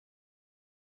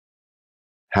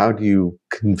How do you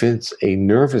convince a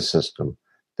nervous system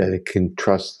that it can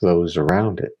trust those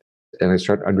around it? And I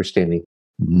start understanding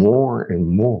more and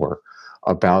more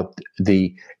about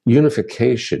the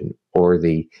unification or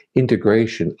the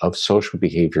integration of social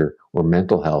behavior or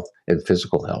mental health and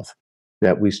physical health,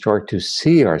 that we start to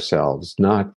see ourselves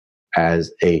not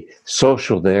as a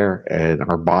social there and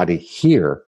our body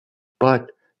here,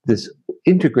 but this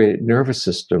integrated nervous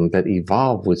system that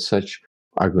evolved with such,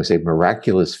 I'm going to say,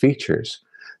 miraculous features,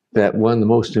 that one of the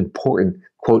most important,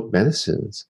 quote,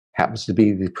 medicines happens to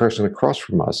be the person across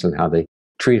from us and how they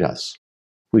treat us.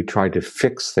 We try to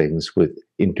fix things with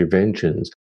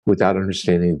interventions without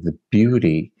understanding the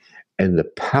beauty and the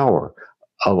power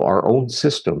of our own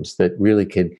systems that really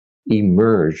can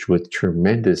emerge with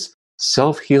tremendous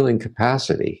self-healing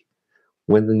capacity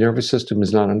when the nervous system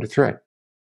is not under threat.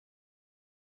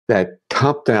 That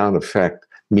top-down effect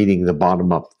meeting the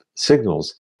bottom-up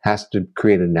signals has to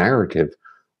create a narrative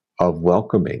of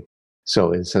welcoming.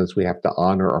 So in a sense, we have to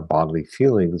honor our bodily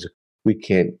feelings. We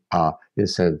can't, in a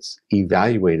sense,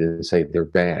 evaluate it and say they're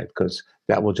bad, because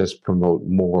that will just promote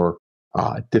more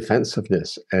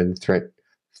defensiveness and threat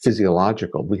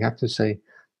physiological. We have to say,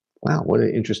 wow, what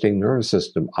an interesting nervous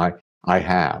system I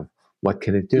have. What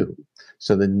can it do?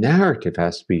 So the narrative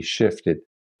has to be shifted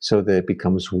so that it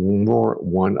becomes more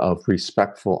one of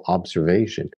respectful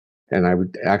observation. And I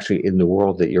would actually, in the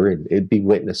world that you're in, it'd be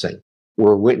witnessing.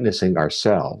 We're witnessing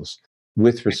ourselves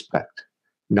with respect,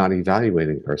 not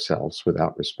evaluating ourselves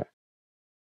without respect.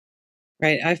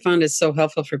 Right. I found it so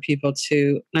helpful for people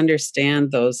to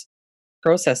understand those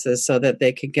processes so that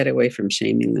they could get away from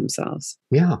shaming themselves.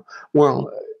 Yeah.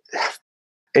 Well,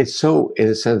 it's so, in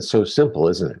a sense, so simple,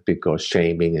 isn't it? Because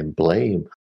shaming and blame,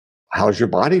 how's your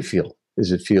body feel?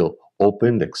 Does it feel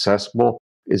open, accessible?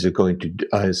 Is it going to,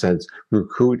 in a sense,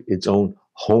 recruit its own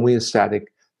homeostatic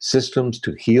systems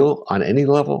to heal on any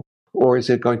level? Or is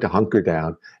it going to hunker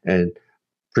down and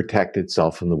protect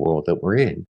itself in the world that we're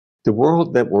in? The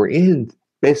world that we're in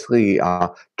basically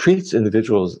treats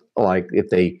individuals like if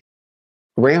they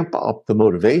ramp up the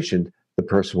motivation, the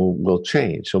person will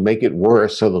change. So make it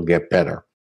worse so they'll get better,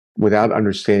 without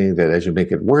understanding that as you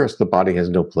make it worse, the body has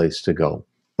no place to go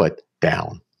but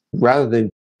down. Rather than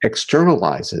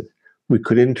externalize it, we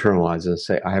could internalize it and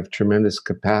say, I have tremendous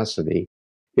capacity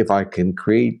if I can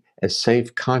create a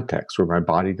safe context where my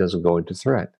body doesn't go into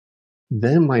threat.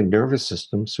 Then my nervous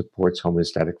system supports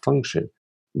homeostatic function,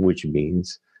 which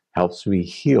means helps me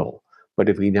heal. But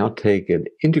if we now take an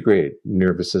integrated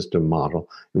nervous system model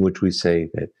in which we say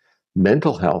that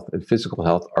mental health and physical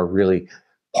health are really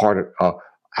part of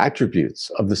attributes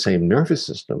of the same nervous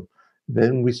system,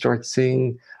 then we start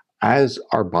seeing as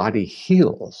our body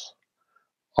heals,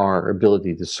 our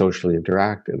ability to socially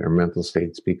interact and our mental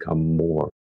states become more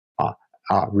uh,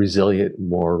 resilient,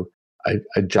 more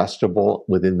adjustable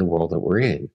within the world that we're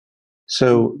in.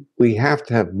 So we have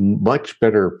to have much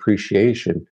better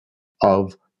appreciation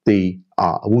of the,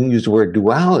 I won't use the word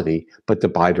duality, but the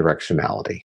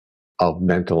bidirectionality of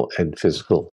mental and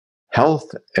physical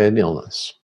health and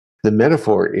illness. The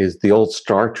metaphor is the old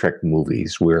Star Trek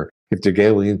movies where if they're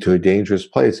going into a dangerous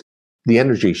place, the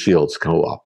energy shields go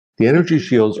up. The energy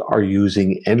shields are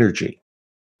using energy.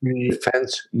 Right.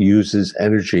 Defense uses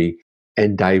energy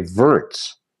and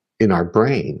diverts in our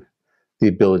brain the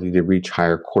ability to reach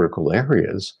higher cortical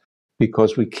areas,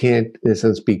 because we can't, in a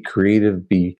sense, be creative,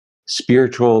 be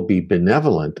spiritual, be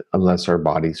benevolent unless our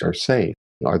bodies are safe.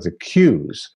 Are the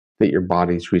cues that your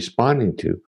body's responding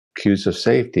to cues of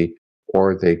safety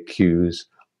or the cues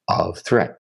of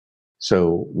threat?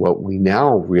 So what we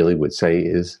now really would say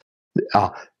is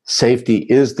safety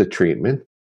is the treatment,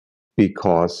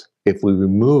 because if we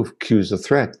remove cues of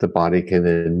threat, the body can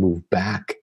then move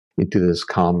back into this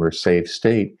calmer, safe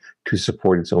state to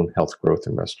support its own health growth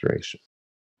and restoration.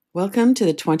 Welcome to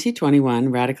the 2021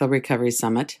 Radical Recovery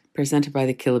Summit, presented by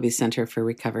the Kilby Center for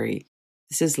Recovery.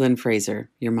 This is Lynn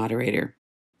Fraser, your moderator.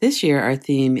 This year, our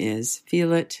theme is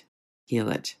Feel It, Heal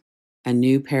It, a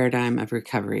new paradigm of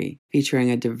recovery, featuring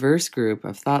a diverse group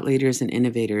of thought leaders and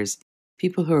innovators,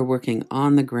 people who are working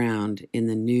on the ground in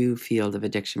the new field of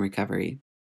addiction recovery.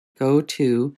 Go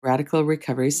to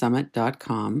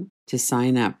radicalrecoverysummit.com to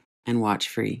sign up and watch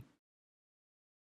free.